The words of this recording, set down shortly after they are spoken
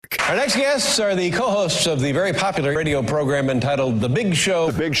Our next guests are the co-hosts of the very popular radio program entitled The Big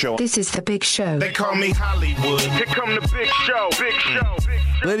Show. The Big Show. This is The Big Show. They call me Hollywood. Here come the Big Show. Big Show. Big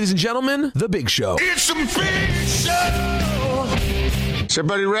Show. Ladies and gentlemen, The Big Show. It's a big show. Is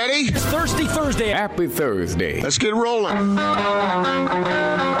everybody ready? It's Thirsty Thursday. Happy Thursday. Let's get rolling.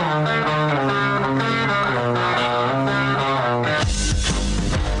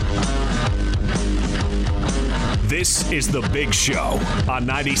 This is The Big Show on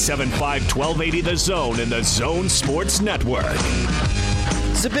 97.5, 1280 The Zone and The Zone Sports Network.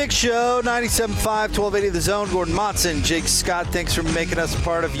 It's The Big Show, 97.5, 1280 The Zone. Gordon Monson, Jake Scott, thanks for making us a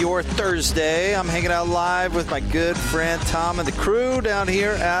part of your Thursday. I'm hanging out live with my good friend Tom and the crew down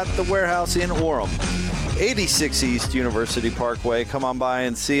here at the warehouse in Orem. 86 East University Parkway. Come on by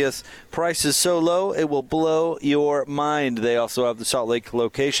and see us. Price is so low, it will blow your mind. They also have the Salt Lake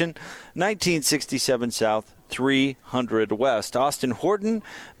location, 1967 South, 300 West. Austin Horton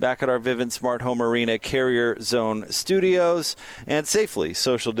back at our Vivint Smart Home Arena Carrier Zone Studios, and safely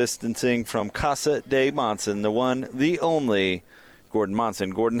social distancing from Casa de Monson, the one, the only Gordon Monson.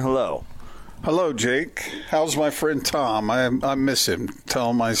 Gordon, hello. Hello, Jake. How's my friend Tom? I miss him.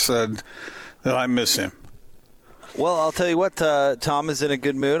 Tell him I said that I miss him. Well, I'll tell you what, Tom is in a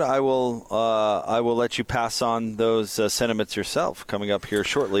good mood. I will let you pass on those sentiments yourself coming up here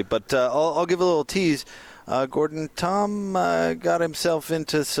shortly. But I'll give a little tease. Gordon, Tom got himself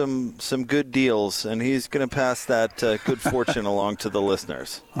into some good deals, and he's going to pass that good fortune along to the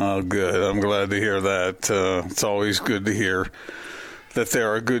listeners. Oh, good. I'm glad to hear that. It's always good to hear that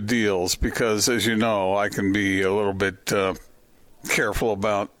there are good deals because, as you know, I can be a little bit careful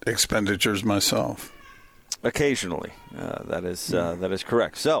about expenditures myself. Occasionally. That is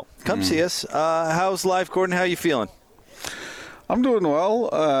correct. So, come see us. How's life, Gordon? How are you feeling? I'm doing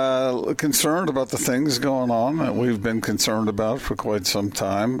well. Concerned about the things going on that we've been concerned about for quite some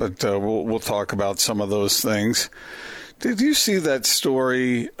time, but we'll talk about some of those things. Did you see that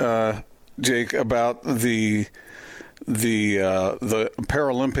story, Jake, about the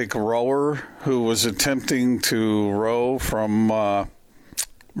Paralympic rower who was attempting to row from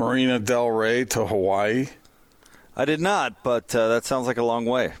Marina Del Rey to Hawaii? I did not, but that sounds like a long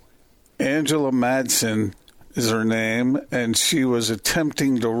way. Angela Madsen is her name, and she was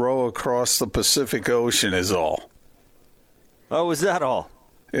attempting to row across the Pacific Ocean is all. Oh, is that all?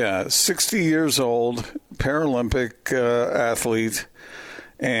 Yeah, 60 years old, Paralympic athlete,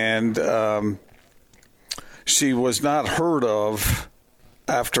 and she was not heard of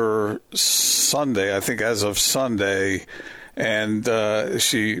after Sunday, I think as of Sunday, and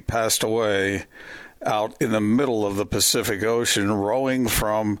she passed away out in the middle of the Pacific Ocean, rowing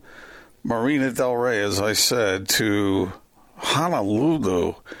from Marina Del Rey, as I said, to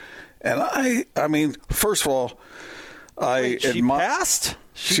Honolulu. And I mean, first of all, she passed?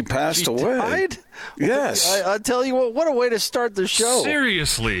 She passed away. Died? Yes. I tell you what a way to start the show.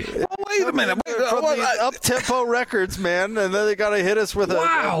 Seriously. Well, wait a minute. From these up-tempo records, man, and then they got to hit us with a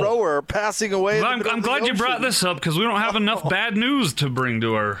rower passing away. Well, I'm glad you brought this up because we don't have enough bad news to bring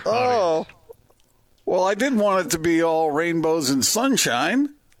to our audience. Well, I didn't want it to be all rainbows and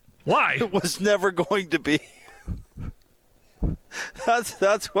sunshine. Why? It was never going to be.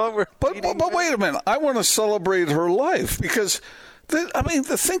 That's what we're. But wait a minute. I want to celebrate her life because,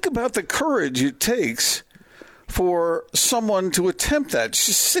 think about the courage it takes for someone to attempt that.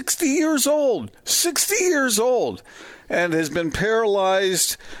 She's 60 years old. 60 years old. And has been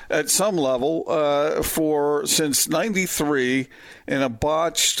paralyzed at some level since 93 in a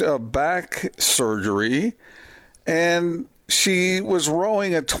botched back surgery. And she was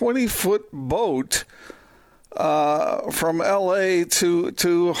rowing a 20-foot boat from L.A.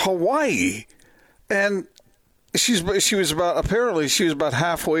 to Hawaii. And she was about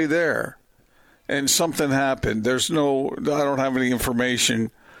halfway there. And something happened. I don't have any information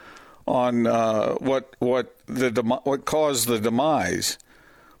on what caused the demise,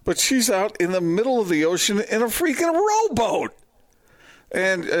 but she's out in the middle of the ocean in a freaking rowboat,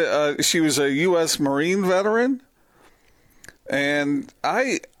 and she was a U.S. Marine veteran, and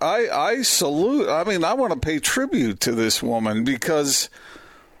I salute. I mean, I want to pay tribute to this woman because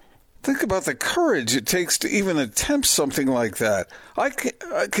think about the courage it takes to even attempt something like that.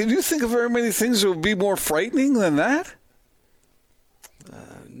 Can you think of very many things that would be more frightening than that?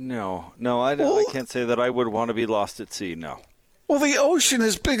 No, I can't say that I would want to be lost at sea, no. Well, the ocean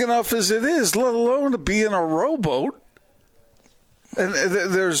is big enough as it is, let alone to be in a rowboat. And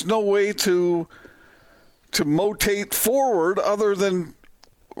there's no way to motate forward other than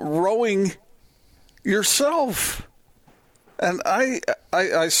rowing yourself. And I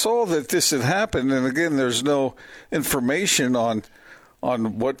saw that this had happened, and again, there's no information on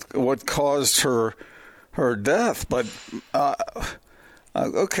what caused her death. But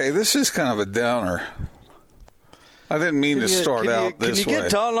okay, this is kind of a downer. I didn't mean to start out this way. Can you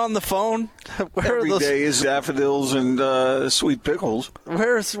get Don on the phone? Every day is daffodils and sweet pickles.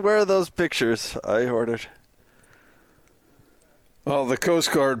 Where are those pictures I ordered? Well, the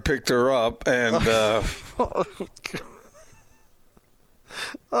Coast Guard picked her up, and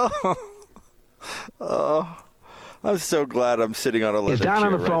I'm so glad I'm sitting on a leather chair Don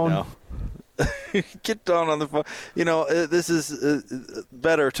on the phone? Now. Get Don on the phone. You know, this is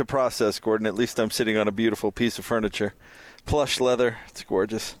better to process, Gordon. At least I'm sitting on a beautiful piece of furniture. Plush leather. It's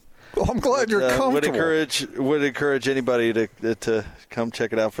gorgeous. well, I'm glad you're comfortable. Would encourage anybody to come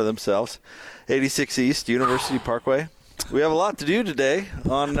check it out for themselves. 86 East, University Parkway. We have a lot to do today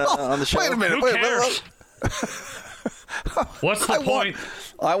on the show. Wait a minute. Who cares? What's the point?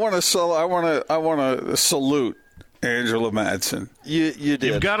 I want to salute Angela Madsen. You did.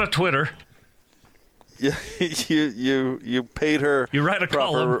 You've got a Twitter. You paid her. You write a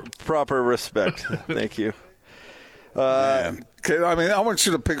column. Proper respect. Thank you. Man. Okay, I mean, I want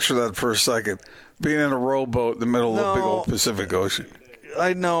you to picture that for a second. Being in a rowboat in the middle of the big old Pacific Ocean.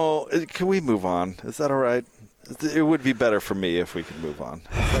 I know. Can we move on? Is that all right? It would be beher for me if we could move on.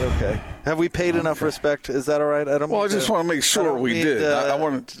 Is that okay? Have we paid enough respect? Is that all right? I just want to make sure we did. I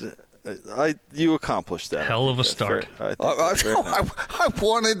want to. You accomplished that. Hell of a start. I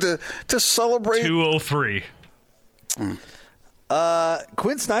wanted to celebrate. 203.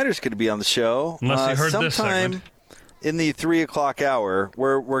 Quin Snyder's going to be on the show. Unless you heard this sometime segment. in the 3 o'clock hour.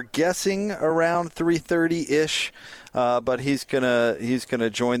 We're guessing around 3:30-ish. But he's gonna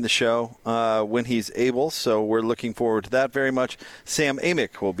join the show when he's able, so we're looking forward to that very much. Sam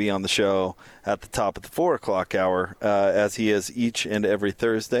Amick will be on the show at the top of the 4 o'clock hour, as he is each and every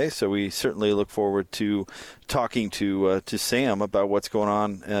Thursday. So we certainly look forward to talking to Sam about what's going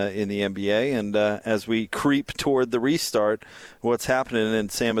on in the NBA, and as we creep toward the restart, what's happening. And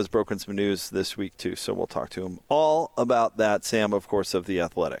Sam has broken some news this week too, so we'll talk to him all about that. Sam, of course, of The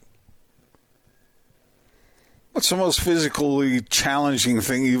Athletic. What's the most physically challenging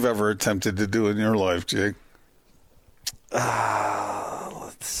thing you've ever attempted to do in your life, Jake?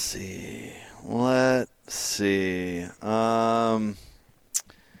 Let's see. You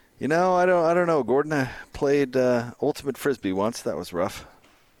know, I don't know, Gordon. I played ultimate frisbee once. That was rough.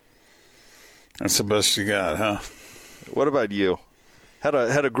 That's the best you got, huh? What about you? Had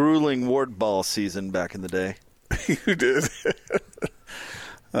a grueling ward ball season back in the day. You did.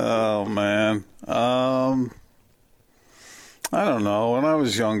 Oh man. I don't know. When I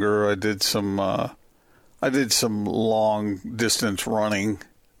was younger, I did some long distance running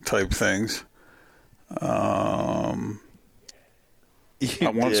type things. You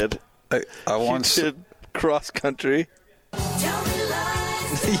did cross country.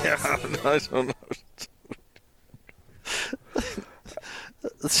 Yeah, I don't know.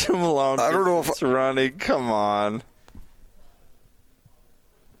 Some long I don't know if distance running. Come on.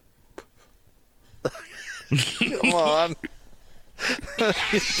 Come on.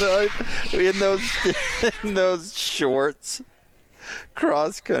 in those shorts,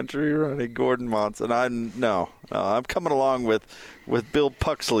 cross country running, Gordon Monson. I'm coming along with Bill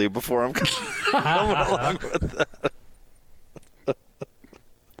Puxley before I'm coming along with that.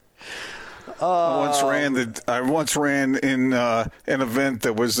 I once ran in an event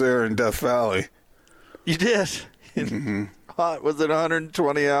that was there in Death Valley. You did? Mm-hmm. Was it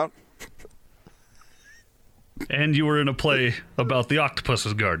 120 out? And you were in a play about the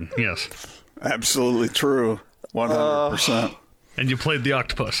octopus's garden, yes. Absolutely true, 100%. And you played the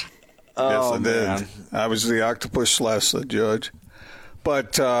octopus. Yes, I did. Man. I was the octopus / the judge.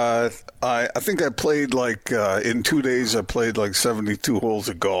 But I think I played in 2 days, I played 72 holes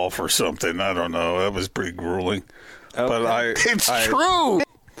of golf or something. I don't know. That was pretty grueling. Okay. But it's true.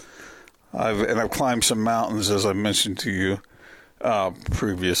 I've climbed some mountains, as I mentioned to you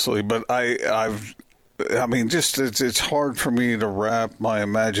previously. But it's hard for me to wrap my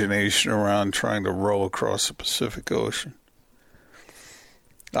imagination around trying to row across the Pacific Ocean.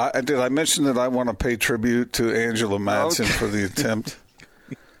 Did I mention that I want to pay tribute to Angela Madsen for the attempt?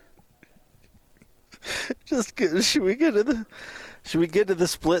 Should we get to the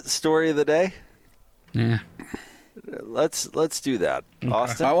split story of the day? Yeah. Let's do that. Okay.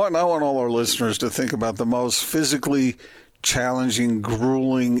 Austin? I want all our listeners to think about the most physically challenging,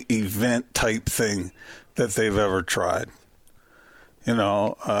 grueling event type thing that they've ever tried. You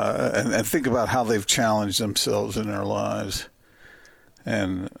know, and think about how they've challenged themselves in their lives,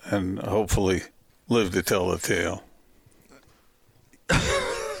 and hopefully live to tell the tale.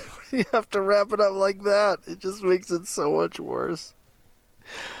 You have to wrap it up like that. It just makes it so much worse.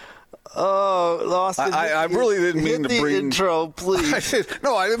 Oh, Austin! I really didn't mean to the bring intro, please.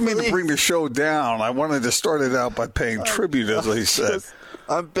 I didn't mean to bring the show down. I wanted to start it out by paying tribute, as I said.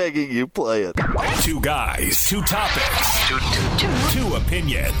 I'm begging you, play it. Two guys, two topics, two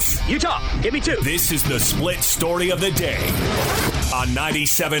opinions. You talk. Give me two. This is the split story of the day on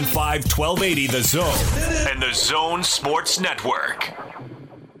 97.5 1280 The Zone and the Zone Sports Network.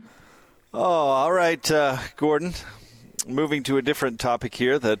 Oh, all right, Gordon. Moving to a different topic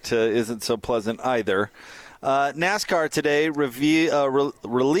here that isn't so pleasant either. NASCAR today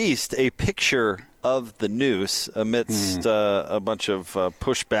released a picture of the noose amidst a bunch of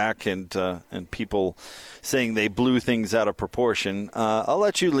pushback and people saying they blew things out of proportion. I'll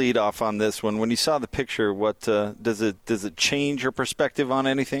let you lead off on this one. When you saw the picture, what does it change your perspective on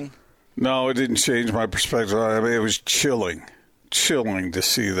anything? No, it didn't change my perspective. I mean, it was chilling to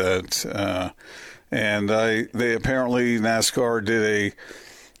see that. And they apparently, NASCAR did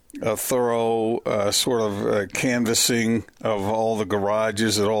a thorough sort of canvassing of all the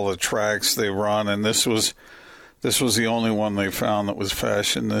garages at all the tracks they run, and this was the only one they found that was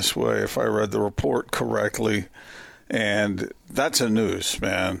fashioned this way, if I read the report correctly. And that's a noose,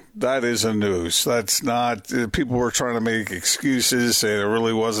 man. That is a noose. That's not. People were trying to make excuses, saying it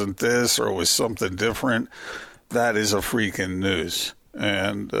really wasn't this or it was something different. That is a freaking noose,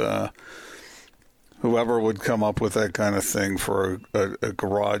 and whoever would come up with that kind of thing for a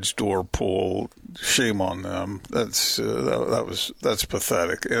garage door pull, shame on them. That's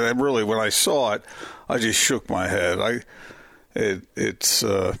pathetic. And really, when I saw it, I just shook my head. It's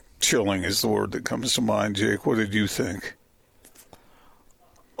chilling is the word that comes to mind. Jake, what did you think?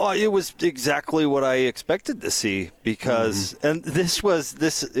 Oh, it was exactly what I expected to see because, and this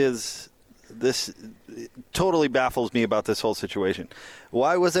totally baffles me about this whole situation.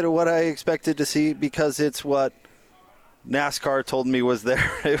 Why was it what I expected to see? Because it's what NASCAR told me was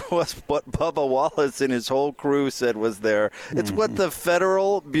there. It was what Bubba Wallace and his whole crew said was there. It's what the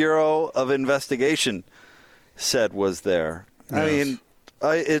Federal Bureau of Investigation said was there. Yes. I mean,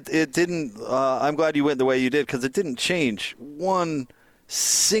 it didn't. I'm glad you went the way you did because it didn't change one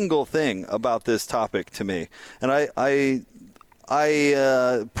single thing about this topic to me. And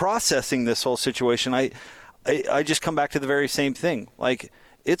I processing this whole situation, I just come back to the very same thing. Like,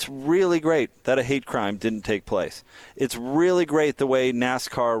 it's really great that a hate crime didn't take place. It's really great the way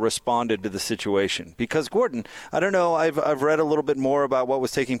NASCAR responded to the situation. Because, Gordon, I don't know, I've read a little bit more about what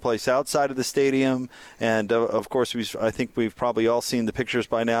was taking place outside of the stadium. And, of course, I think we've probably all seen the pictures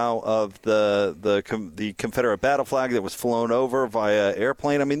by now of the Confederate battle flag that was flown over via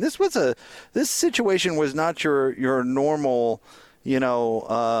airplane. I mean, this situation was not your normal,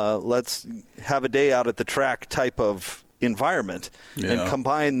 let's have a day out at the track type of environment. Yeah. And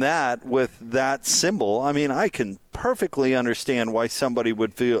combine that with that symbol. I mean, I can perfectly understand why somebody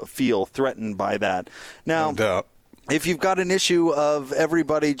would feel threatened by that. Now, no doubt. If you've got an issue of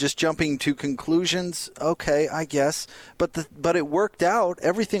everybody just jumping to conclusions, okay, I guess. But it worked out.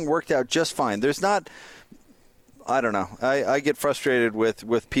 Everything worked out just fine. There's not. I don't know. I get frustrated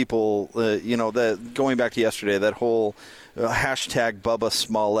with people, that going back to yesterday, that whole hashtag Bubba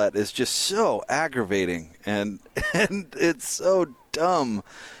Smollett is just so aggravating and it's so dumb.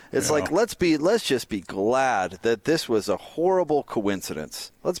 It's like, let's just be glad that this was a horrible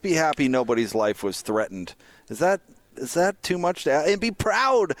coincidence. Let's be happy nobody's life was threatened. Is that too much to ask? And be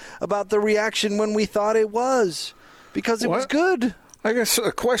proud about the reaction when we thought it was, because it was good. I guess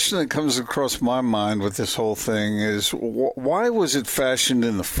a question that comes across my mind with this whole thing is, why was it fashioned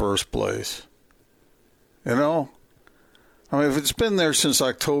in the first place? I mean, if it's been there since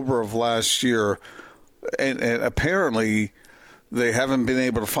October of last year, and apparently they haven't been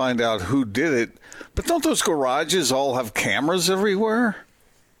able to find out who did it, but don't those garages all have cameras everywhere?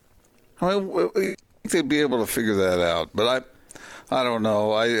 I mean, they'd be able to figure that out, but I don't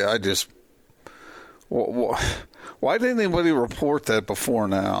know. I just... Why didn't anybody report that before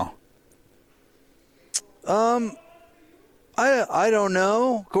now? I don't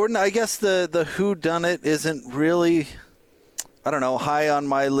know, Gordon. I guess the whodunit isn't really, I don't know, high on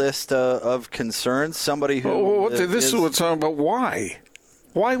my list of concerns. Somebody who this is what's on. But why?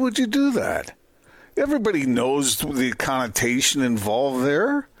 Why would you do that? Everybody knows the connotation involved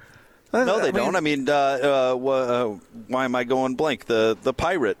there. No, they don't. I mean, why am I going blank? The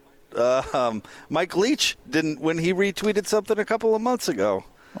pirate. Mike Leach didn't when he retweeted something a couple of months ago.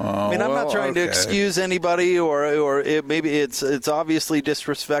 I mean, I'm not trying to excuse anybody, or maybe it's obviously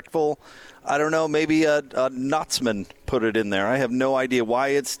disrespectful. I don't know. Maybe a Knotsman put it in there. I have no idea why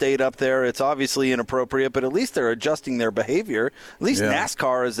it stayed up there. It's obviously inappropriate, but at least they're adjusting their behavior. At least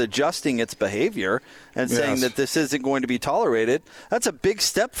NASCAR is adjusting its behavior and saying that this isn't going to be tolerated. That's a big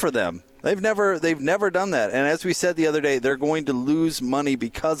step for them. They've never done that. And as we said the other day, they're going to lose money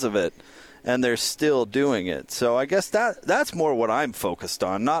because of it. And they're still doing it. So I guess that's more what I'm focused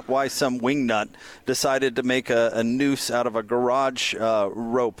on, not why some wingnut decided to make a noose out of a garage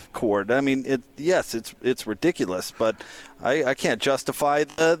rope cord. I mean, it's ridiculous, but I can't justify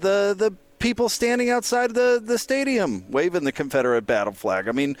the people standing outside the stadium waving the Confederate battle flag.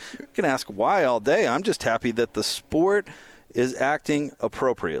 I mean, you can ask why all day. I'm just happy that the sport is acting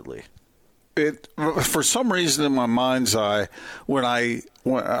appropriately. For some reason in my mind's eye, when I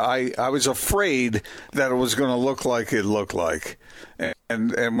was afraid that it was going to look like it looked like,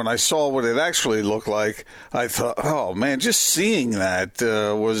 and when I saw what it actually looked like, I thought, oh man, just seeing that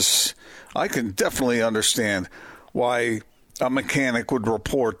I can definitely understand why a mechanic would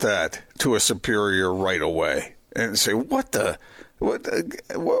report that to a superior right away and say, what's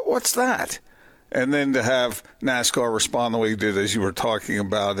that? And then to have NASCAR respond the way he did, as you were talking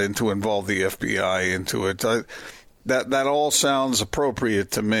about, and to involve the FBI into it, that all sounds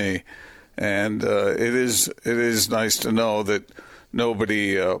appropriate to me. And it is nice to know that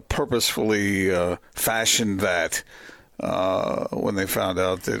nobody purposefully fashioned that when they found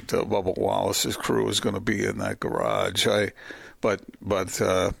out that Bubba Wallace's crew was going to be in that garage. But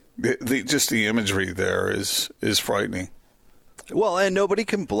just the imagery there is frightening. Well, and nobody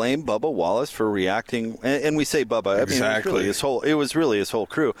can blame Bubba Wallace for reacting. And we say Bubba. Exactly. I mean, it was really his whole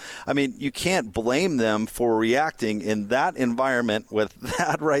crew. I mean, you can't blame them for reacting in that environment with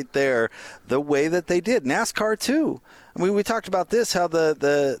that right there the way that they did. NASCAR, too. I mean, we talked about this, how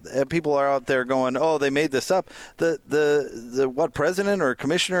the people are out there going, oh, they made this up. The president or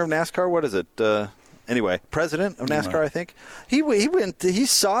commissioner of NASCAR, what is it? Anyway, president of NASCAR, I think, he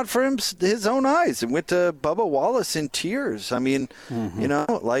saw it for his own eyes and went to Bubba Wallace in tears. I mean,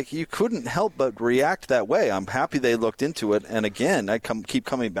 you couldn't help but react that way. I'm happy they looked into it. And again, I keep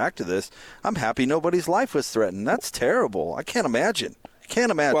coming back to this. I'm happy nobody's life was threatened. That's terrible. I can't imagine.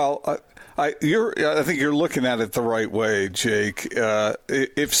 Well, I think you're looking at it the right way, Jake.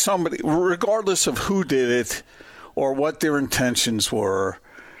 If somebody, regardless of who did it or what their intentions were,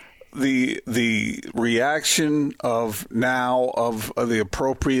 the reaction of the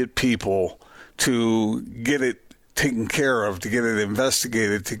appropriate people to get it taken care of, to get it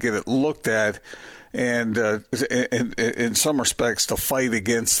investigated, to get it looked at, and in some respects to fight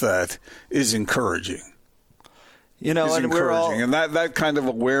against that is encouraging. And that kind of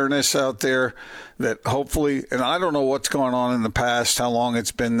awareness out there that hopefully, and I don't know what's going on in the past, how long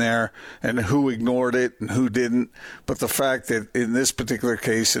it's been there, and who ignored it and who didn't, but the fact that in this particular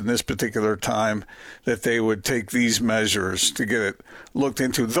case, in this particular time, that they would take these measures to get it looked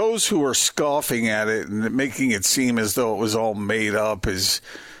into. Those who are scoffing at it and making it seem as though it was all made up is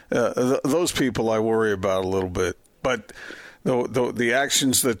those people I worry about a little bit. But the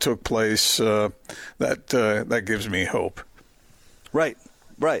actions that took place, that gives me hope.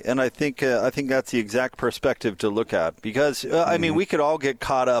 Right, and I think that's the exact perspective to look at, because I mean, we could all get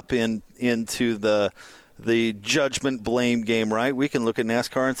caught up into the judgment blame game, right? We can look at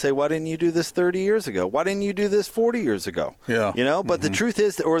NASCAR and say, why didn't you do this 30 years ago? Why didn't you do this 40 years ago? Yeah. But the truth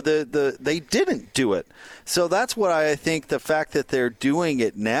is, they didn't do it. So that's what I think the fact that they're doing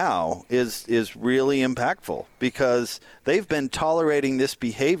it now is really impactful, because they've been tolerating this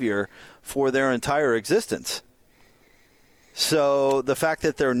behavior for their entire existence. So the fact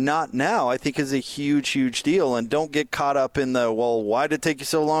that they're not now, I think, is a huge, huge deal. And don't get caught up in why did it take you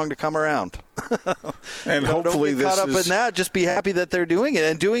so long to come around? And hopefully don't get caught up in that. Just be happy that they're doing it,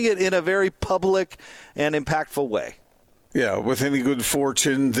 and doing it in a very public and impactful way. Yeah, with any good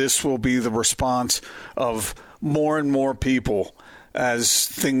fortune, this will be the response of more and more people as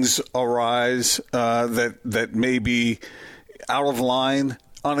things arise that may be out of line,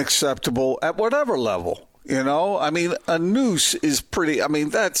 unacceptable at whatever level. I mean, a noose is pretty,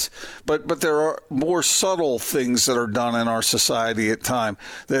 but there are more subtle things that are done in our society at times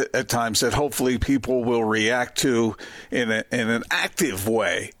that hopefully people will react to in an active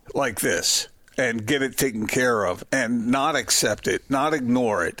way like this, and get it taken care of, and not accept it, not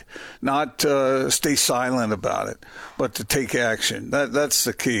ignore it, not stay silent about it, but to take action. That's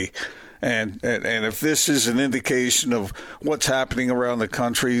the key. And if this is an indication of what's happening around the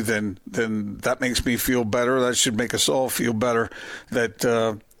country, then that makes me feel better. That should make us all feel better that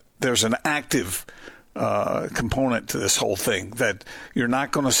there's an active component to this whole thing, that you're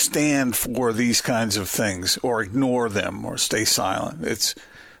not going to stand for these kinds of things or ignore them or stay silent.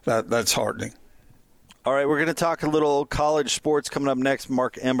 That's heartening. All right, we're going to talk a little college sports coming up next.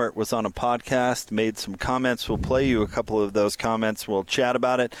 Mark Emmert was on a podcast, made some comments. We'll play you a couple of those comments. We'll chat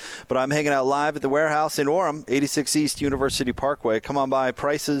about it. But I'm hanging out live at the warehouse in Orem, 86 East University Parkway. Come on by.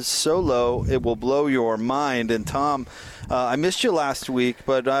 Prices so low, it will blow your mind. And, Tom, I missed you last week,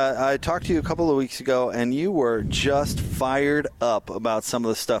 but I talked to you a couple of weeks ago, and you were just fired up about some of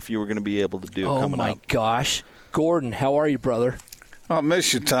the stuff you were going to be able to do coming up. Oh, my gosh. Gordon, how are you, brother? I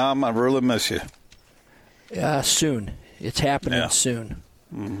miss you, Tom. I really miss you. Soon. It's happening soon.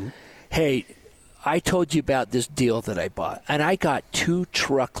 Mm-hmm. Hey, I told you about this deal that I bought, and I got 2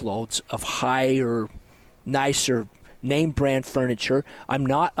 truckloads of higher, nicer name brand furniture. I'm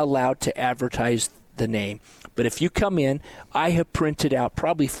not allowed to advertise the name, but if you come in, I have printed out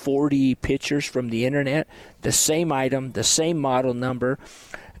probably 40 pictures from the internet, the same item, the same model number.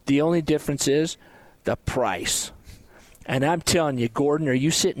 The only difference is the price. And I'm telling you, Gordon, are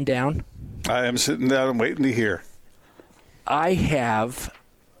you sitting down? I am sitting down and waiting to hear. I have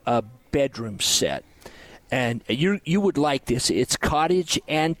a bedroom set, and you would like this. It's cottage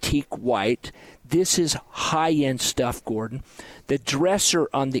antique white. This is high-end stuff, Gordon. The dresser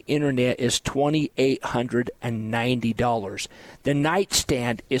on the internet is $2,890. The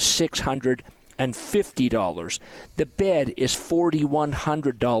nightstand is $650. The bed is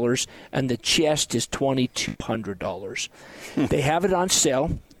 $4,100, and the chest is $2,200. They have it on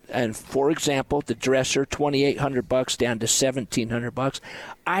sale. And for example, the dresser, $2,800 down to $1,700.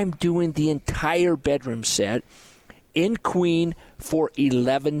 I'm doing the entire bedroom set in Queen for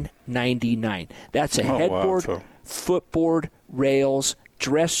 $1,199. That's a headboard, footboard, rails,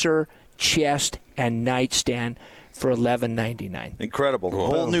 dresser, chest, and nightstand for $1,199. Incredible.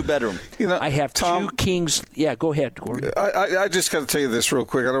 Whole new bedroom. I have Tom, 2 kings. Yeah, go ahead, Gordon. I just got to tell you this real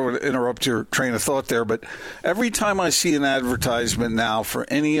quick. I don't want to interrupt your train of thought there, but every time I see an advertisement now for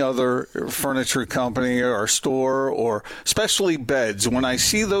any other furniture company or store, or especially beds, when I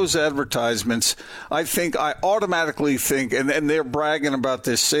see those advertisements, I automatically think, and they're bragging about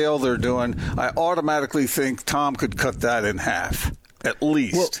this sale they're doing, I automatically think Tom could cut that in half, at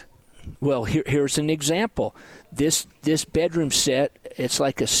least. Well, here's an example. This bedroom set, it's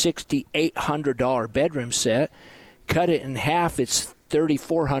like a $6,800 bedroom set. Cut it in half, it's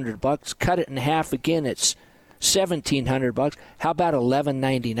 $3,400. Cut it in half again, it's $1,700. How about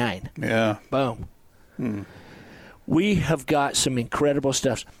 $1,199? Yeah. Boom. We have got some incredible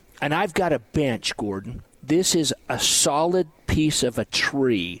stuff. And I've got a bench, Gordon. This is a solid piece of a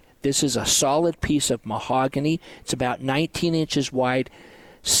tree. This is a solid piece of mahogany. It's about 19 inches wide.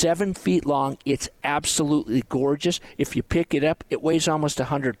 7 feet long. It's absolutely gorgeous. If you pick it up, it weighs almost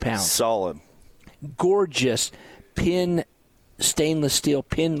 100 pounds. Solid. Gorgeous stainless steel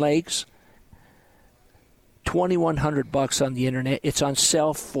pin legs. $2,100 on the internet. It's on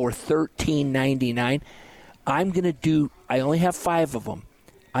sale for $1,399. I only have 5 of them.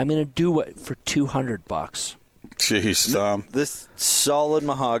 I'm going to do it for $200. Jeez, Tom. This solid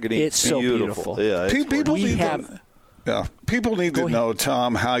mahogany. It's so beautiful. Yeah, People need to know,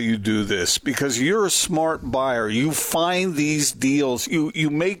 Tom, how you do this, because you're a smart buyer. You find these deals.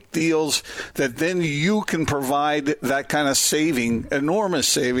 You make deals that then you can provide that kind of enormous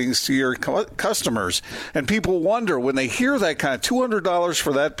savings to your customers. And people wonder when they hear that kind of $200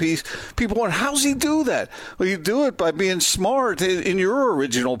 for that piece, people wonder, how's he do that? Well, you do it by being smart in your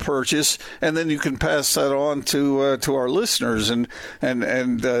original purchase, and then you can pass that on to our listeners. And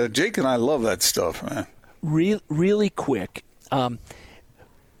Jake and I love that stuff, man. Really quick,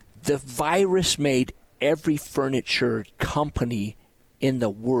 the virus made every furniture company in the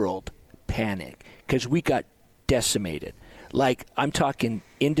world panic because we got decimated. Like, I'm talking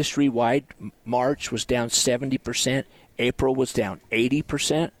industry-wide, March was down 70%, April was down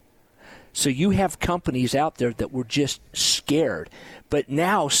 80%. So you have companies out there that were just scared. But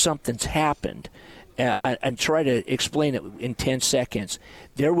now something's happened. And try to explain it in 10 seconds.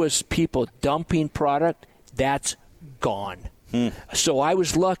 There was people dumping product. That's gone. So I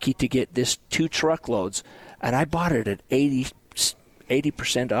was lucky to get this 2 truckloads, and I bought it at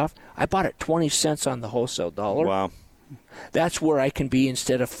 80% off. I bought it 20 cents on the wholesale dollar. Wow. That's where I can be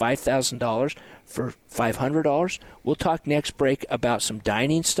instead of $5,000 for $500. We'll talk next break about some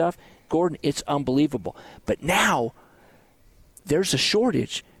dining stuff. Gordon, it's unbelievable. But now there's a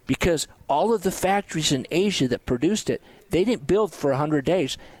shortage because all of the factories in Asia that produced it, they didn't build for 100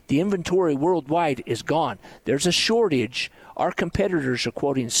 days. The inventory worldwide is gone. There's a shortage. Our competitors are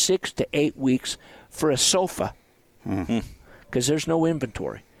quoting 6 to 8 weeks for a sofa because there's no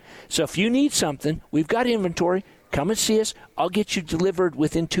inventory. So if you need something, we've got inventory. Come and see us. I'll get you delivered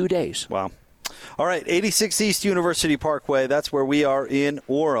within 2 days. Wow. All right, 86 East University Parkway. That's where we are in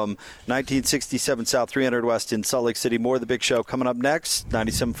Orem. 1967 South, 300 West in Salt Lake City. More of The Big Show coming up next.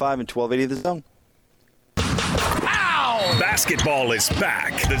 97.5 and 1280 The Zone. Basketball is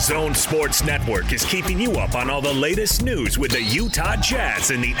back. The Zone Sports Network is keeping you up on all the latest news with the Utah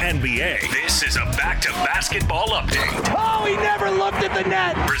Jazz and the NBA. This is a back-to-basketball update. Oh, he never looked at the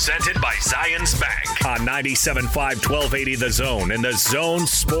net. Presented by Zions Bank on 97.5, 1280 The Zone and the Zone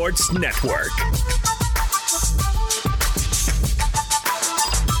Sports Network.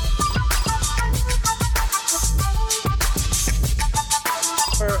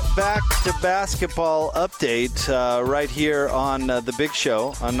 Back to basketball update right here on The Big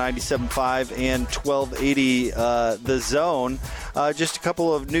Show on 97.5 and 1280 The Zone. Just a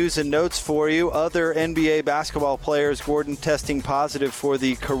couple of news and notes for you. Other NBA basketball players, Gordon, testing positive for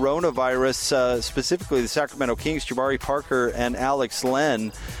the coronavirus, specifically the Sacramento Kings, Jabari Parker and Alex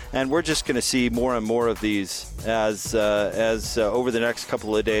Len. And we're just going to see more and more of these as over the next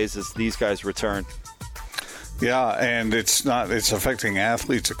couple of days as these guys return. Yeah, and it's affecting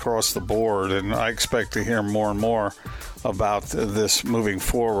athletes across the board, and I expect to hear more and more about this moving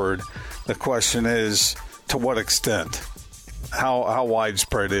forward. The question is, to what extent? How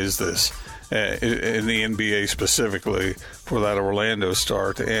widespread is this in the NBA specifically for that Orlando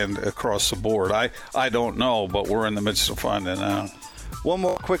start and across the board? I don't know, but we're in the midst of finding out. One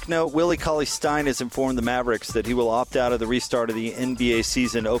more quick note. Willie Cauley-Stein has informed the Mavericks that he will opt out of the restart of the NBA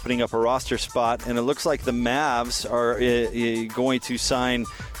season, opening up a roster spot. And it looks like the Mavs are going to sign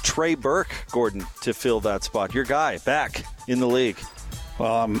Trey Burke, Gordon, to fill that spot. Your guy back in the league.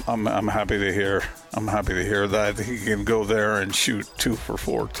 Well, I'm happy to hear. I'm happy to hear that he can go there and shoot 2 for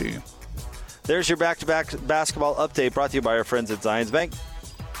 14. There's your back-to-back basketball update brought to you by our friends at Zions Bank.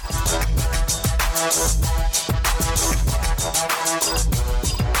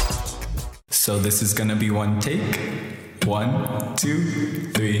 So this is gonna be one take. 1,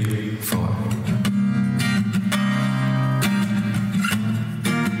 2, 3, 4.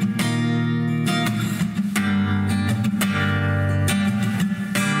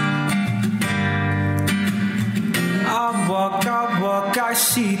 I walk, I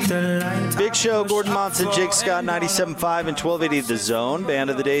see the light. Big Show, Gordon Monson, Jake Scott, 97.5 and 1280 The Zone. Band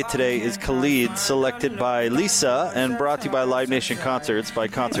of the day today is Khalid, selected by Lisa and brought to you by Live Nation Concerts. Buy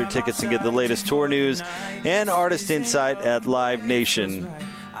concert tickets and get the latest tour news and artist insight at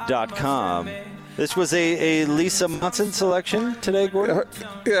livenation.com. This was a Lisa Monson selection today, Gordon?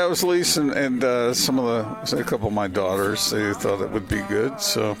 Yeah, it was Lisa and a couple of my daughters. They thought it would be good,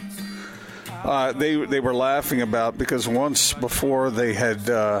 so... They were laughing about, because once before they had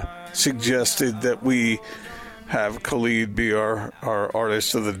suggested that we have Khalid be our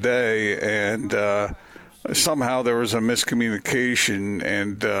artist of the day, and somehow there was a miscommunication,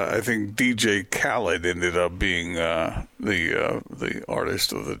 and I think DJ Khaled ended up being the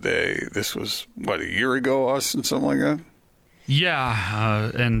artist of the day. This was, a year ago, Austin, something like that?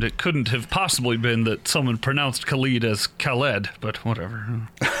 Yeah, and it couldn't have possibly been that someone pronounced Khalid as Khaled, but whatever.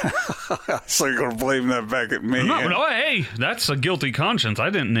 So you're going to blame that back at me? No, hey, that's a guilty conscience. I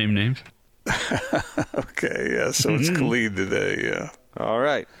didn't name names. Okay, yeah, so it's Khalid today, yeah. All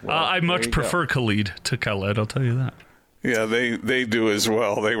right. Well, I much prefer Khalid to Khaled, I'll tell you that. Yeah, they do as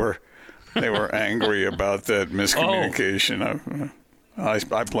well. They were angry about that miscommunication.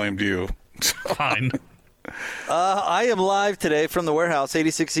 I blamed you. Fine. I am live today from the warehouse,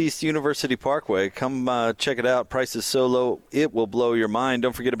 86 East University Parkway. Come check it out. Price is so low, it will blow your mind.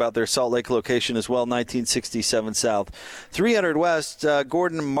 Don't forget about their Salt Lake location as well, 1967 South, 300 West.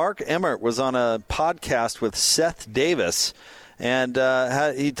 Gordon, Mark Emmert was on a podcast with Seth Davis, and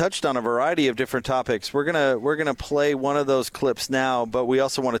he touched on a variety of different topics. We're gonna play one of those clips now, but we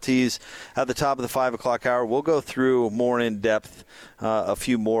also want to tease at the top of the 5 o'clock hour. We'll go through more in depth a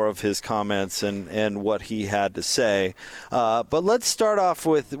few more of his comments and what he had to say. But let's start off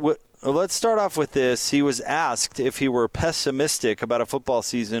with this. He was asked if he were pessimistic about a football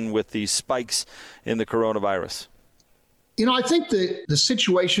season with the spikes in the coronavirus. I think the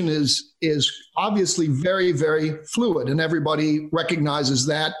situation is obviously very, very fluid, and everybody recognizes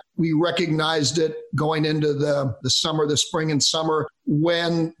that. We recognized it going into the summer, the spring and summer,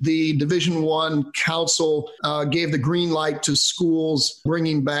 when the Division I Council gave the green light to schools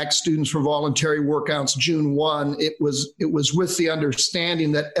bringing back students for voluntary workouts June 1. It was with the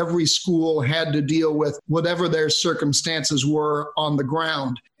understanding that every school had to deal with whatever their circumstances were on the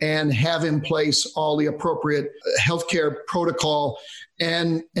ground and have in place all the appropriate healthcare protocol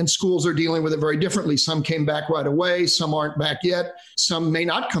and schools are dealing with it very differently. Some came back right away. Some aren't back yet. Some may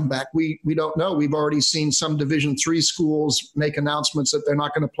not come back. We don't know. We've already seen some Division III schools make announcements that they're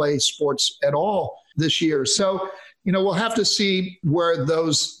not going to play sports at all this year. So, we'll have to see where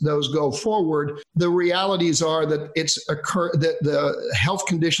those go forward. The realities are that that the health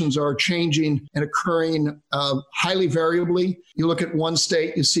conditions are changing and occurring highly variably. You look at one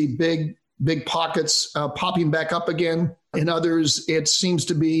state, you see big pockets popping back up again. In others, it seems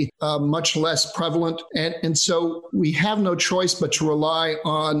to be much less prevalent. And so we have no choice but to rely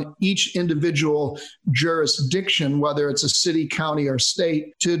on each individual jurisdiction, whether it's a city, county, or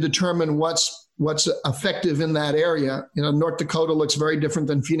state, to determine what's effective in that area. North Dakota looks very different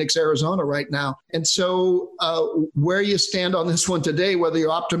than Phoenix, Arizona right now. And so where you stand on this one today, whether you're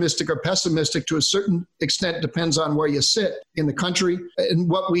optimistic or pessimistic to a certain extent depends on where you sit in the country. And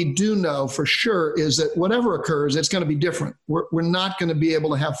what we do know for sure is that whatever occurs, it's going to be different. We're not going to be able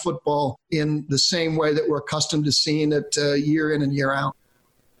to have football in the same way that we're accustomed to seeing it year in and year out.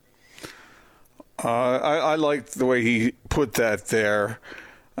 I like the way he put that there.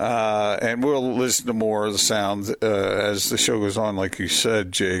 And we'll listen to more of the sounds as the show goes on, like you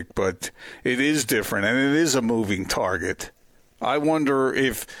said, Jake. But it is different, and it is a moving target. I wonder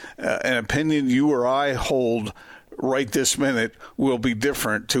if an opinion you or I hold right this minute will be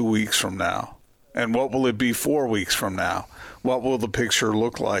different 2 weeks from now. And what will it be 4 weeks from now? What will the picture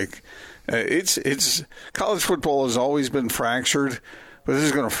look like? It's college football has always been fractured, but this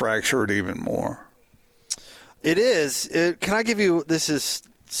is going to fracture it even more. It is. Can I give you – this is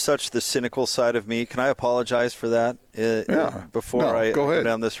 – such the cynical side of me. Can I apologize for that? Before I go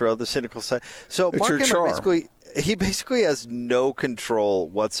down this road, the cynical side. So it's Mark Emmert basically has no control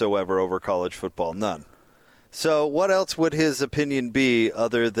whatsoever over college football, none. So what else would his opinion be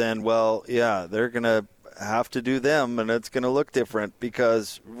other than, well, yeah, they're going to have to do them and it's going to look different,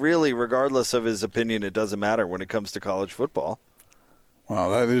 because really, regardless of his opinion, it doesn't matter when it comes to college football. Wow,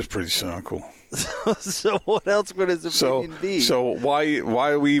 that is pretty cynical. So what else would his opinion be? So why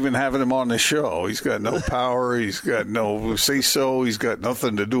are we even having him on the show? He's got no power. He's got no say-so. He's got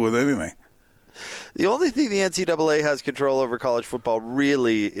nothing to do with anything. The only thing the NCAA has control over college football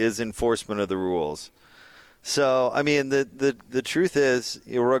really is enforcement of the rules. So, I mean, the truth is,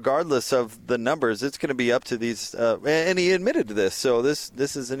 regardless of the numbers, it's going to be up to these and he admitted to this, so this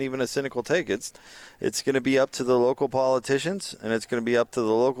isn't even a cynical take. It's going to be up to the local politicians, and it's going to be up to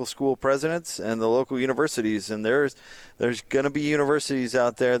the local school presidents and the local universities. And there's going to be universities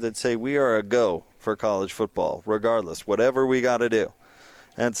out there that say we are a go for college football, regardless, whatever we got to do.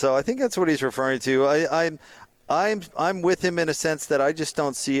 And so I think that's what he's referring to. I'm with him in a sense that I just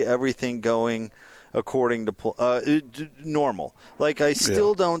don't see everything going according to normal. Like, I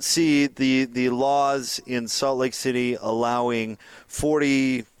still don't see the laws in Salt Lake City allowing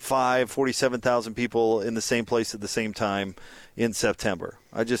 47,000 people in the same place at the same time in September.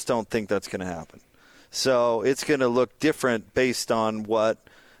 I just don't think that's going to happen. So it's going to look different based on what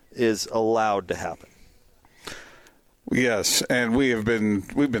is allowed to happen. Yes, and we've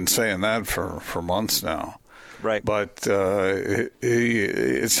been saying that for months now. Right. But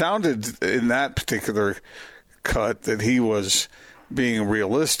it sounded in that particular cut that he was being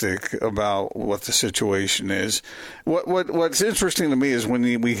realistic about what the situation is. What's interesting to me is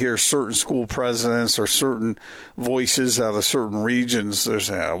when we hear certain school presidents or certain voices out of certain regions, they're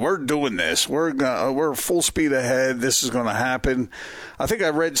saying, we're doing this. We're full speed ahead. This is going to happen. I think I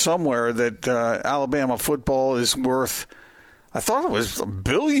read somewhere that Alabama football is worth, I thought it was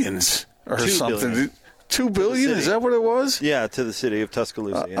billions or something. Billion. $2 billion? Is that what it was? Yeah, to the city of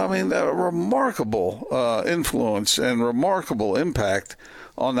Tuscaloosa. Yeah. I mean, remarkable influence and remarkable impact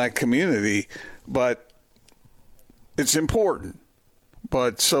on that community. But it's important.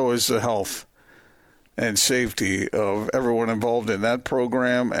 But so is the health and safety of everyone involved in that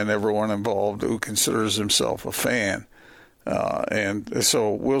program and everyone involved who considers himself a fan. And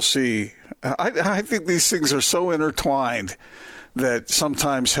so we'll see. I think these things are so intertwined that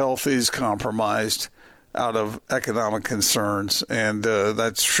sometimes health is compromised out of economic concerns, and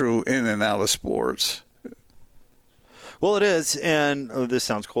that's true in and out of sports. Well, it is, and this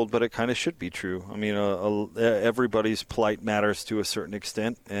sounds cold, but it kind of should be true. I mean, everybody's plight matters to a certain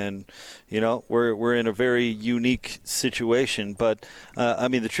extent, and we're in a very unique situation. But I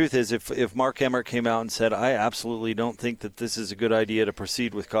mean, the truth is, if Mark Emmert came out and said, "I absolutely don't think that this is a good idea to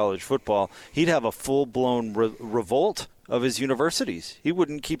proceed with college football," he'd have a full-blown revolt of his universities. He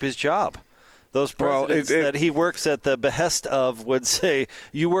wouldn't keep his job. Those presidents that he works at the behest of would say,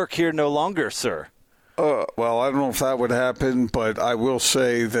 "You work here no longer, sir." Well, I don't know if that would happen, but I will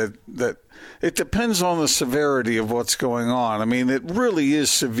say that it depends on the severity of what's going on. I mean, it really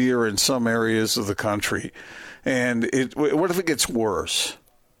is severe in some areas of the country. And what if it gets worse?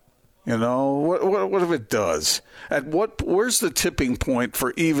 You know, what if it does? Where's the tipping point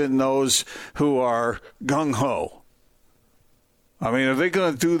for even those who are gung-ho? I mean, are they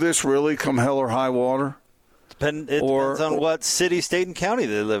going to do this really come hell or high water? It depends on what city, state, and county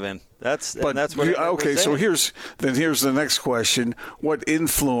they live in. That's what. Okay, so here's the next question: what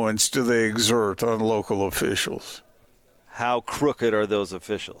influence do they exert on local officials? How crooked are those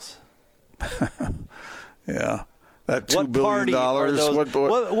officials? Yeah, that $2 billion.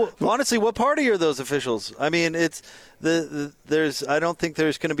 Honestly, what party are those officials? I mean, it's there's. I don't think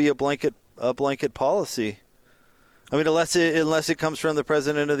there's going to be a blanket policy. I mean, unless it comes from the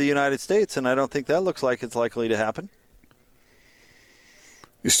President of the United States, and I don't think that looks like it's likely to happen.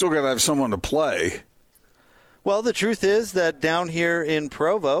 You still got to have someone to play. Well, the truth is that down here in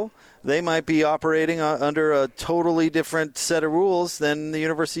Provo, they might be operating under a totally different set of rules than the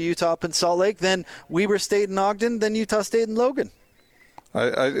University of Utah up in Salt Lake, than Weber State in Ogden, than Utah State in Logan.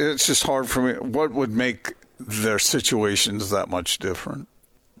 It's just hard for me. What would make their situations that much different?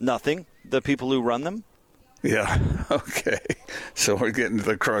 Nothing. The people who run them. Yeah. Okay. So we're getting to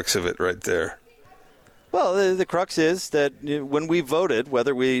the crux of it right there. Well, the crux is that when we voted,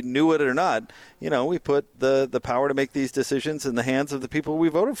 whether we knew it or not, we put the power to make these decisions in the hands of the people we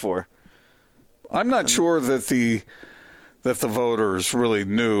voted for. I'm not sure that the voters really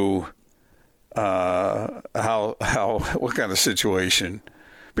knew what kind of situation.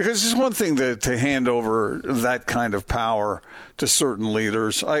 Because it's one thing to hand over that kind of power to certain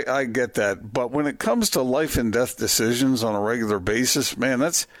leaders. I get that. But when it comes to life and death decisions on a regular basis, man,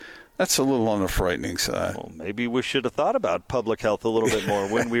 that's a little on the frightening side. Well, maybe we should have thought about public health a little bit more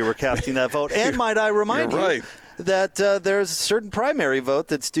when we were casting that vote. And might I remind you that there's a certain primary vote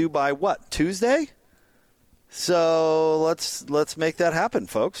that's due by, Tuesday? So let's make that happen,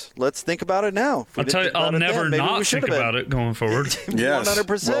 folks. Let's think about it now. I'll tell you, I'll never not think about it going forward. Yes,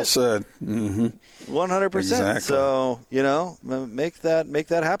 100%. well said. Mm-hmm. 100%. Exactly. So make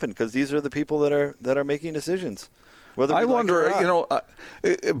that happen, because these are the people that are making decisions. I wonder,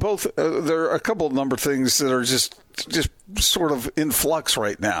 there are a couple of number of things that are just sort of in flux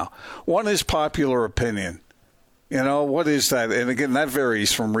right now. One is popular opinion. What is that? And again, that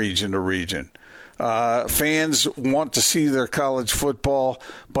varies from region to region. Fans want to see their college football,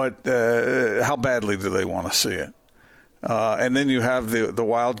 but how badly do they want to see it? And then you have the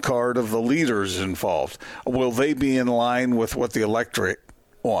wild card of the leaders involved. Will they be in line with what the electorate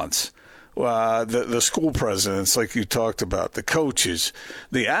wants? The school presidents, like you talked about, the coaches,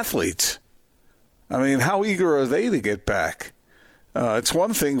 the athletes. I mean, how eager are they to get back? It's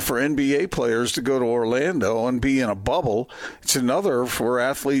one thing for NBA players to go to Orlando and be in a bubble. It's another for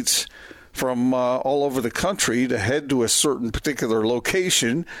athletes from all over the country to head to a certain particular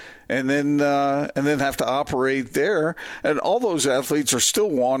location and then have to operate there. And all those athletes are still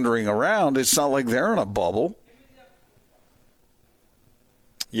wandering around. It's not like they're in a bubble.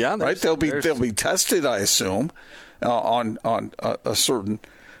 Yeah, right. They'll be tested, I assume, on a certain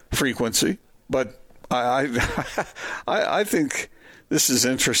frequency. But I think this is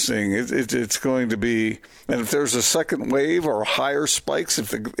interesting. It's going to be, and if there's a second wave or higher spikes,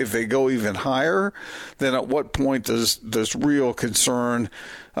 if they go even higher, then at what point does real concern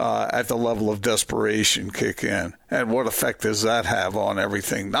at the level of desperation kick in? And what effect does that have on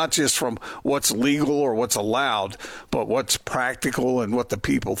everything? Not just from what's legal or what's allowed, but what's practical and what the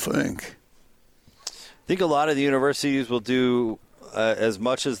people think. I think a lot of the universities will do as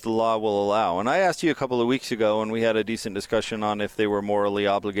much as the law will allow. And I asked you a couple of weeks ago, and we had a decent discussion on if they were morally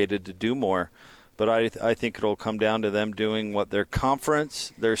obligated to do more. But I think it'll come down to them doing what their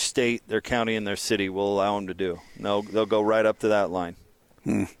conference, their state, their county, and their city will allow them to do. They'll go right up to that line.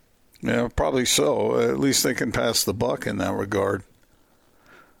 Yeah, probably so. At least they can pass the buck in that regard.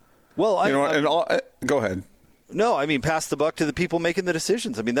 Well, go ahead. No, I mean, pass the buck to the people making the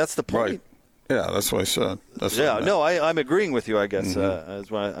decisions. I mean, that's the point. Right. Yeah, that's what I said. I'm agreeing with you, I guess.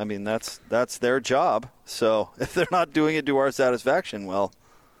 Mm-hmm. That's their job. So if they're not doing it to our satisfaction, well,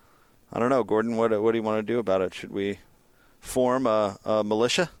 I don't know, Gordon. What do you want to do about it? Should we form a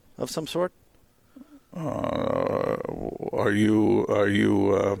militia of some sort? Are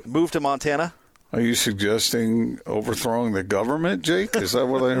you move to Montana? Are you suggesting overthrowing the government, Jake? Is that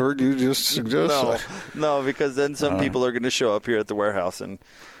what I heard you just suggest? No, because then some people are going to show up here at the warehouse and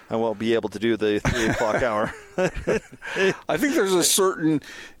I won't be able to do the 3 o'clock hour. I think there's a certain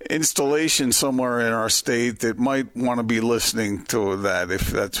installation somewhere in our state that might want to be listening to that if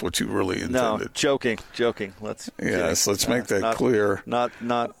that's what you really intended. No, joking. Let's make that clear.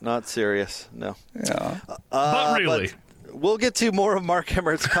 Not serious. No. Yeah. But really. But we'll get to more of Mark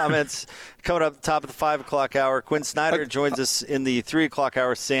Emmert's comments coming up at the top of the 5 o'clock hour. Quin Snyder joins us in the 3 o'clock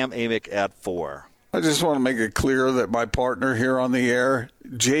hour. Sam Amick at 4. I just want to make it clear that my partner here on the air,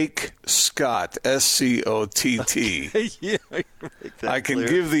 Jake Scott, Scott. Yeah, I can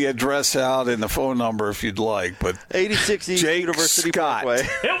give the address out and the phone number if you'd like, but 86 East Jake University Scott. Parkway.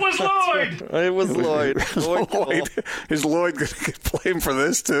 It was Lloyd. It was Lloyd. Is Lloyd going to get blamed for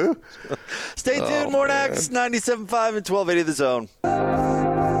this too? Stay tuned. More next. 97.5 and 1280 The Zone.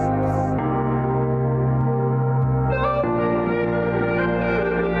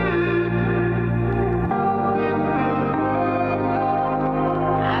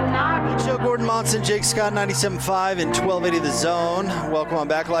 Monson, Jake Scott, 97.5 and 1280 The Zone. Welcome on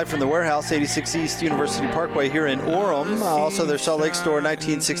back live from the warehouse, 86 East University Parkway here in Orem. Also, their Salt Lake store,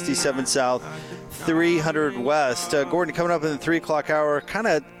 1967 South, 300 West. Gordon, coming up in the 3 o'clock hour, kind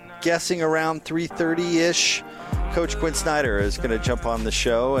of guessing around 3:30-ish. Coach Quin Snyder is going to jump on the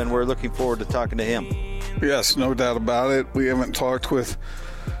show, and we're looking forward to talking to him. Yes, no doubt about it. We haven't talked with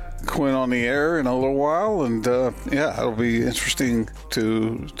Quinn on the air in a little while, and it'll be interesting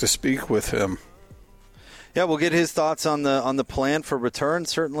to speak with him. Yeah, we'll get his thoughts on the plan for return,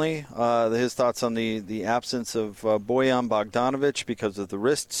 certainly. His thoughts on the absence of Bojan Bogdanovic because of the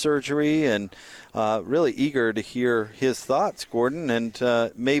wrist surgery, and really eager to hear his thoughts, Gordon. And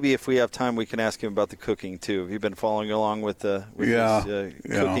maybe if we have time, we can ask him about the cooking, too. Have you been following along with his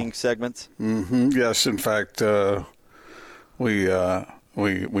cooking segments? Mm-hmm. Yes, in fact,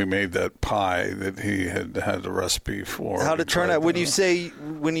 we made that pie that he had the recipe for. How did it turn out? When you say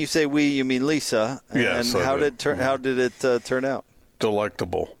we, you mean Lisa? Yes. And how did it turn out?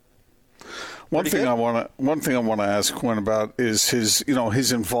 Delectable. One thing I want to ask Quinn about is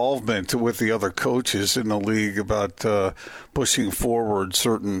his involvement with the other coaches in the league about pushing forward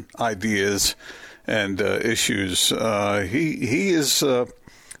certain ideas and issues. He is.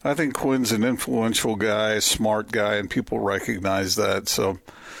 I think Quinn's an influential guy, a smart guy, and people recognize that. So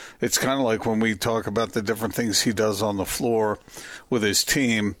it's kind of like when we talk about the different things he does on the floor with his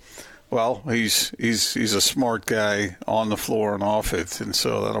team. Well, he's a smart guy on the floor and off it, and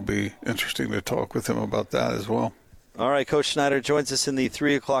so that'll be interesting to talk with him about that as well. All right, Coach Snyder joins us in the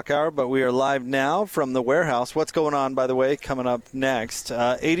 3 o'clock hour, but we are live now from the warehouse. What's going on, by the way, coming up next?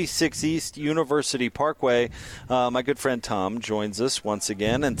 86 East University Parkway. My good friend Tom joins us once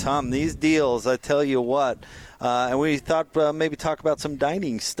again. And, Tom, these deals, I tell you what, and we thought maybe talk about some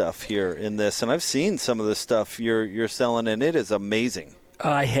dining stuff here in this. And I've seen some of the stuff you're selling, and it is amazing.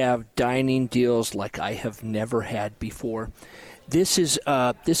 I have dining deals like I have never had before. This is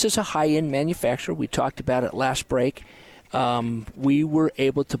a high-end manufacturer. We talked about it last break. We were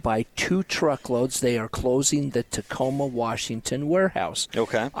able to buy 2 truckloads. They are closing the Tacoma, Washington warehouse.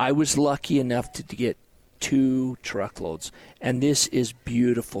 Okay. I was lucky enough to get 2 truckloads, and this is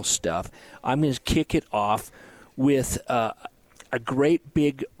beautiful stuff. I'm going to kick it off with a great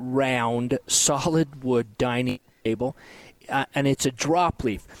big round solid wood dining table, and it's a drop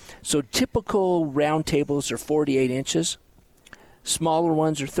leaf. So typical round tables are 48 inches. Smaller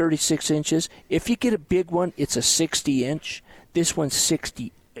ones are 36 inches. If you get a big one, it's a 60-inch. This one's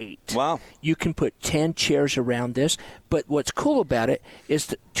 68. Wow. You can put 10 chairs around this. But what's cool about it is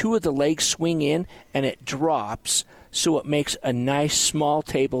that 2 of the legs swing in, and it drops, so it makes a nice small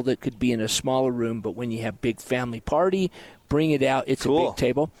table that could be in a smaller room. But when you have big family party, bring it out. It's cool. A big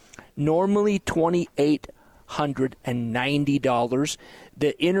table. Normally $2,890.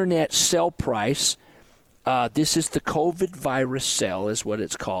 The internet sell price, this is the COVID virus sale is what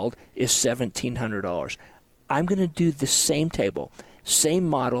it's called, is $1,700. I'm going to do the same table, same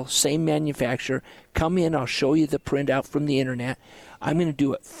model, same manufacturer. Come in, I'll show you the printout from the internet. I'm going to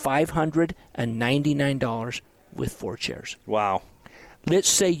do it $599 with 4 chairs. Wow. Let's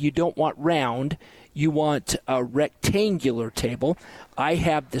say you don't want round, you want a rectangular table. I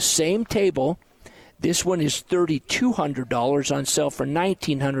have the same table. This one is $3,200 on sale for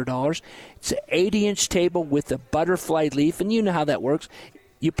 $1,900. It's an 80-inch table with a butterfly leaf, and you know how that works.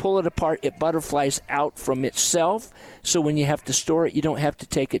 You pull it apart, it butterflies out from itself, so when you have to store it, you don't have to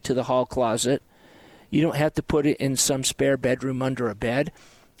take it to the hall closet. You don't have to put it in some spare bedroom under a bed.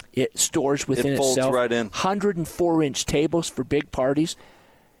 It stores within itself. It folds right in. 104-inch tables for big parties.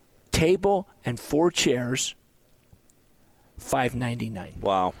 table and 4 chairs, $599.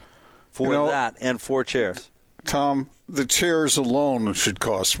 Wow. For that and 4 chairs. Tom, the chairs alone should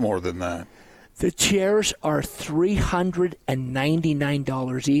cost more than that. The chairs are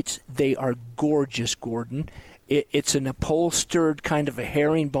 $399 each. They are gorgeous, Gordon. It's an upholstered kind of a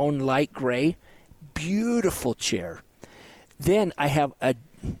herringbone light gray. Beautiful chair. Then I have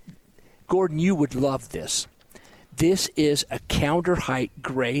Gordon, you would love this. This is a counter height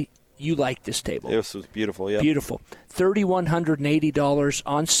gray. You like this table. This was beautiful, yeah. Beautiful. $3,180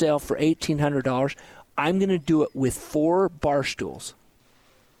 on sale for $1,800. I'm going to do it with 4 bar stools.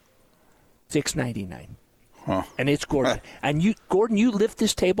 $699. Huh. And it's gorgeous. And you, Gordon, you lift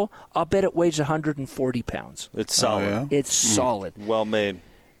this table, I'll bet it weighs 140 pounds. It's solid. Oh, yeah? It's solid. Well made.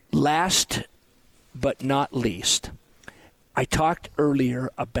 Last but not least, I talked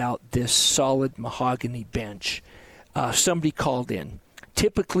earlier about this solid mahogany bench. Somebody called in.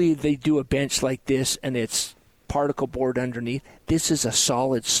 Typically, they do a bench like this, and it's particle board underneath. This is a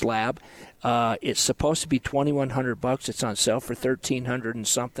solid slab. It's supposed to be $2,100. It's on sale for $1,300 and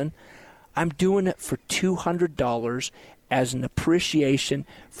something. I'm doing it for $200 as an appreciation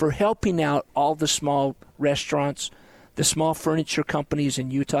for helping out all the small restaurants, the small furniture companies in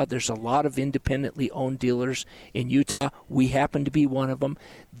Utah. There's a lot of independently owned dealers in Utah. We happen to be one of them.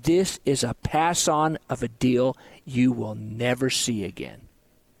 This is a pass-on of a deal you will never see again.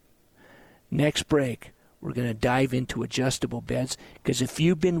 Next break, we're going to dive into adjustable beds, because if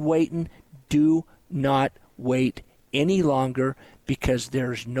you've been waiting, do not wait any longer, because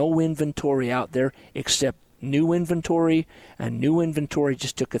there's no inventory out there except new inventory, and new inventory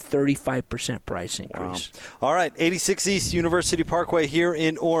just took a 35% price increase. Wow. All right, 86 East University Parkway here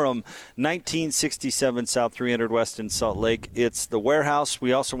in Orem, 1967 South 300 West in Salt Lake. It's the warehouse.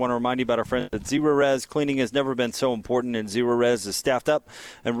 We also want to remind you about our friends at Zero Res. Cleaning has never been so important, and Zero Res is staffed up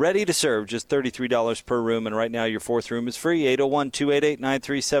and ready to serve. Just $33 per room, and right now your 4th room is free.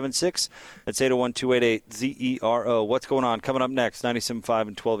 801-288-9376. That's 801-288-ZERO. What's going on? Coming up next, 97.5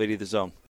 and 1280 The Zone.